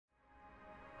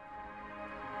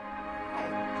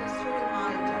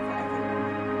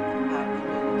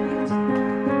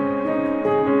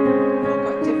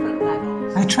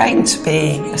trained to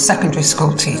be a secondary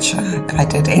school teacher. I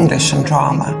did English and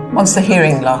drama. Once the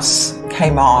hearing loss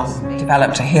came on,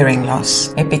 developed a hearing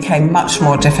loss, it became much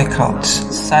more difficult.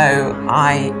 So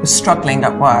I was struggling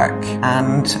at work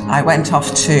and I went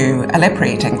off to a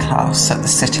Lipreading class at the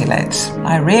City Lit.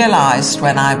 I realised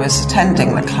when I was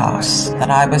attending the class that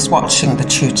I was watching the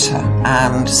tutor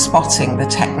and spotting the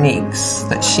techniques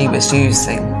that she was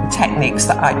using, techniques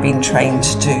that I'd been trained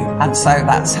to do. And so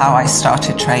that's how I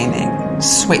started training,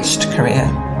 switched career.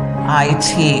 I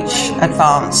teach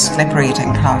advanced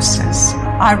Lipreading classes.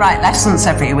 I write lessons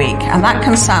every week, and that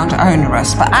can sound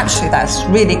onerous, but actually that's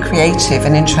really creative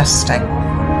and interesting.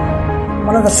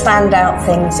 One of the standout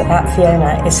things about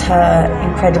Fiona is her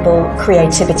incredible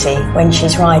creativity when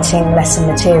she's writing lesson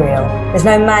material. There's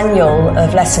no manual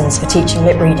of lessons for teaching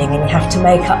lip reading, and you have to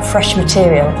make up fresh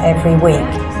material every week.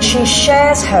 She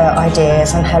shares her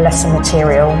ideas and her lesson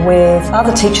material with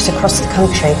other teachers across the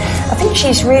country. I think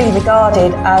she's really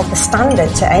regarded as the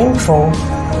standard to aim for.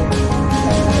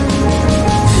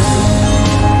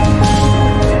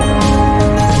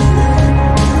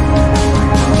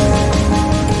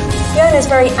 Is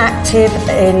very active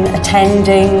in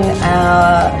attending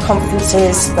our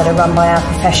conferences that are run by our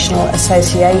professional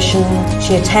association.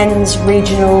 She attends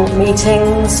regional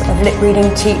meetings of lip reading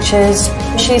teachers.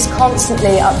 She's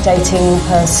constantly updating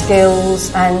her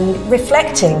skills and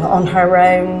reflecting on her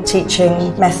own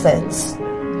teaching methods.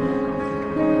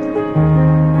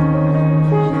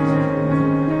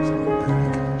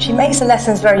 She makes the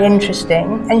lessons very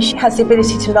interesting, and she has the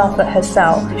ability to laugh at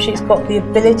herself. She's got the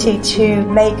ability to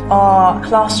make our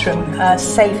classroom a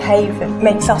safe haven. It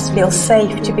makes us feel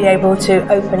safe to be able to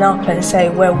open up and say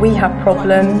where we have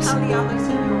problems.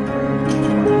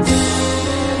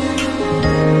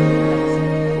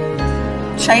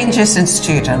 Changes in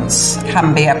students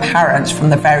can be apparent from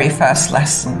the very first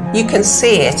lesson. You can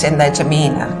see it in their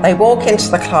demeanour. They walk into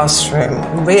the classroom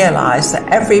and realise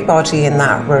that everybody in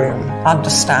that room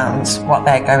understands what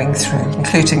they're going through,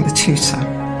 including the tutor.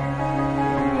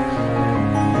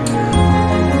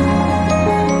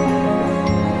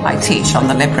 I teach on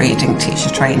the Lipreading teacher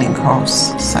training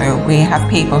course, so we have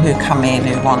people who come in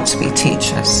who want to be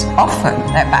teachers. Often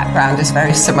their background is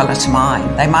very similar to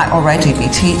mine. They might already be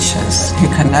teachers who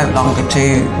can no longer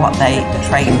do what they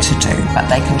trained to do, but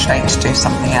they can train to do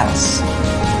something else.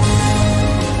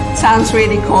 Sounds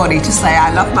really corny to say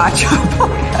I love my job,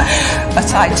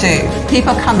 but I do.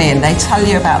 People come in, they tell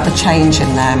you about the change in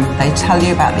them, they tell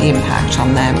you about the impact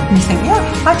on them, and you think,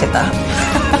 yeah, I did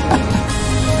that.